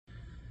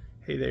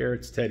Hey there,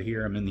 it's Ted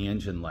here. I'm in the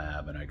engine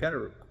lab and I got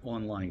an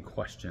online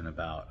question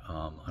about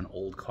an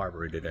old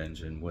carbureted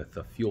engine with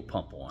a fuel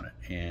pump on it,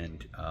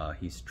 and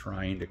he's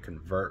trying to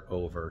convert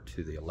over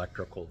to the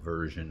electrical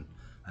version.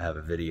 I have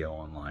a video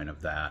online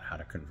of that, how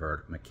to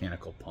convert a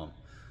mechanical pump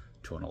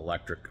to an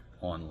electric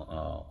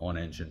on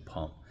engine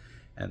pump.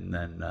 And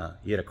then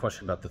he had a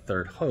question about the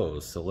third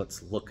hose, so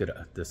let's look at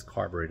this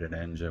carbureted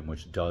engine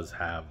which does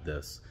have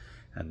this.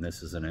 And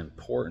this is an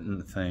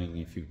important thing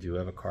if you do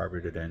have a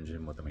carbureted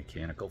engine with a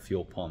mechanical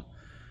fuel pump.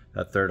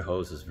 That third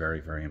hose is very,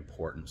 very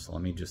important. So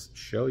let me just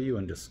show you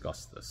and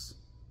discuss this.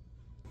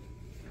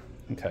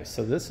 Okay,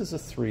 so this is a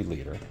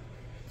 3-liter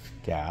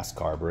gas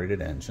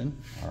carbureted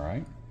engine, all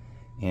right?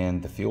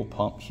 And the fuel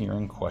pump here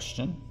in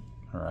question,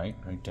 all right,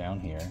 right down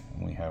here.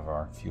 And we have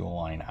our fuel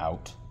line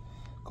out,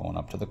 going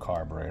up to the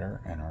carburetor,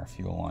 and our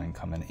fuel line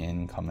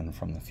coming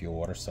from the fuel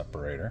water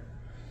separator.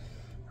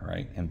 All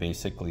right, and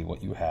basically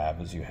what you have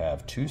is you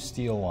have 2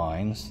 steel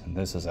lines, and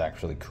this is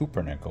actually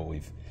copper nickel.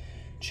 We've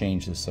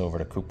changed this over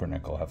to copper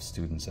nickel, have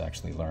students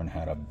actually learn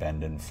how to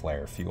bend and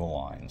flare fuel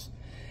lines.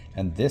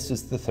 And this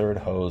is the third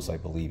hose I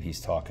believe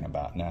he's talking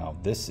about. Now,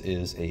 this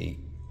is a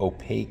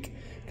opaque,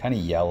 kind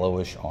of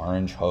yellowish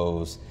orange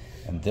hose,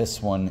 and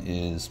this one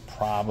is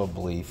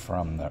probably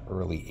from the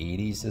early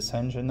 80s, this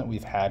engine that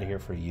we've had here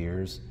for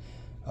years.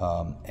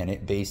 And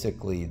it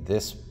basically,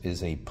 this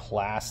is a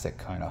plastic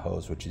kind of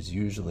hose, which is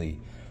usually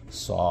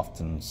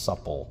soft and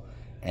supple,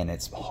 and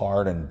it's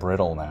hard and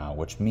brittle now,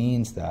 which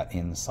means that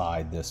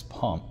inside this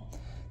pump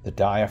the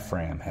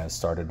diaphragm has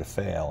started to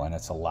fail, and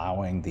it's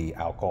allowing the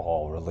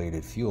alcohol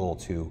related fuel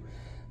to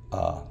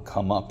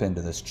come up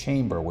into this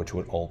chamber, which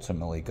would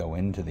ultimately go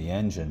into the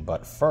engine.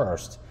 But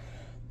first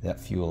that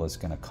fuel is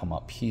going to come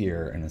up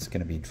here and it's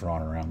going to be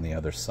drawn around the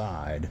other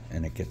side,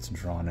 and it gets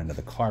drawn into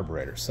the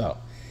carburetor. So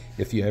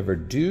if you ever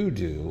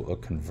do a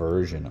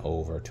conversion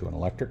over to an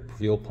electric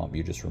fuel pump,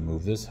 you just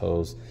remove this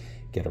hose,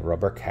 get a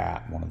rubber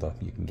cap.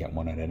 You can get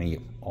one at any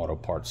auto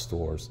parts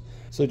stores.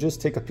 So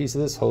just take a piece of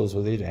this hose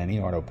with you to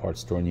any auto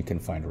parts store and you can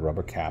find a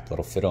rubber cap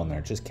that'll fit on there.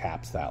 It just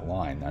caps that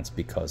line. That's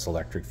because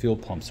electric fuel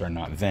pumps are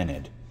not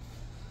vented.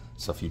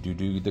 So if you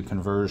do the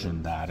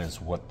conversion, that is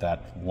what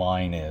that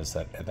line is,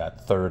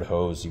 that third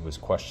hose he was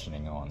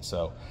questioning on.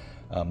 So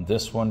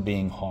this one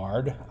being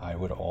hard, I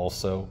would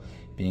also,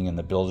 being in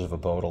the bilge of a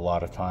boat, a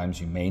lot of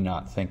times you may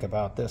not think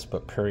about this,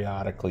 but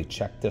periodically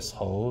check this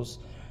hose.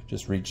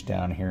 Just reach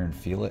down here and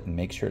feel it and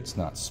make sure it's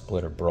not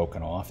split or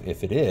broken off.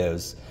 If it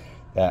is,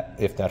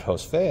 if that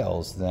hose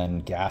fails,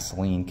 then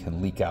gasoline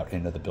can leak out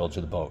into the bilge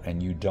of the boat,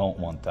 and you don't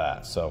want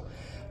that. So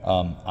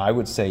I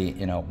would say,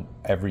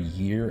 every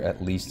year,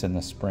 at least in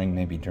the spring,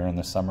 maybe during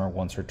the summer,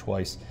 once or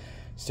twice,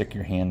 stick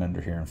your hand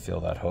under here and feel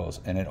that hose.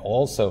 And it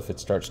also, if it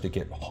starts to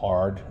get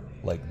hard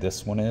like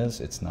this one is,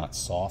 it's not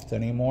soft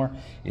anymore,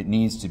 it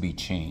needs to be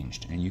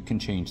changed, and you can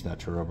change that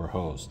to rubber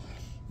hose.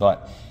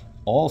 But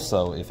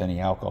also, if any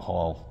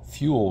alcohol,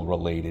 fuel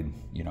related,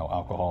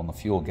 alcohol in the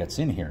fuel gets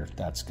in here,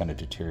 that's going to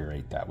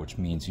deteriorate that, which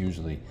means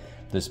usually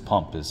this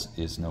pump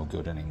is no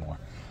good anymore.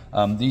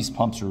 These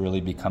pumps are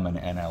really becoming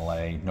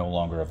NLA, no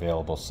longer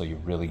available, so you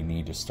really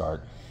need to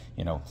start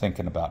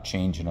thinking about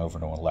changing over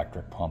to an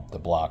electric pump, the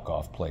block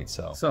off plate.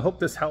 So I hope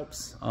this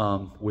helps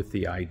with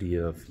the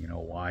idea of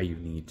why you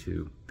need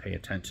to pay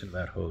attention to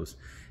that hose,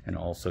 and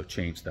also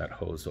change that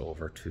hose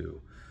over to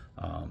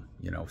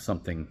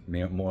something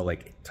more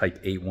like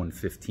type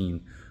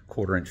A115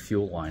 1/4-inch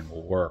fuel line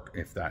will work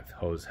if that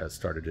hose has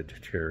started to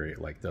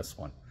deteriorate like this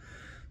one.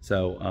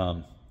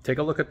 So take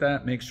a look at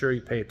that, make sure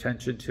you pay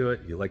attention to it.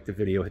 If you like the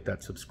video, hit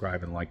that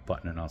subscribe and like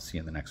button, and I'll see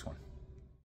you in the next one.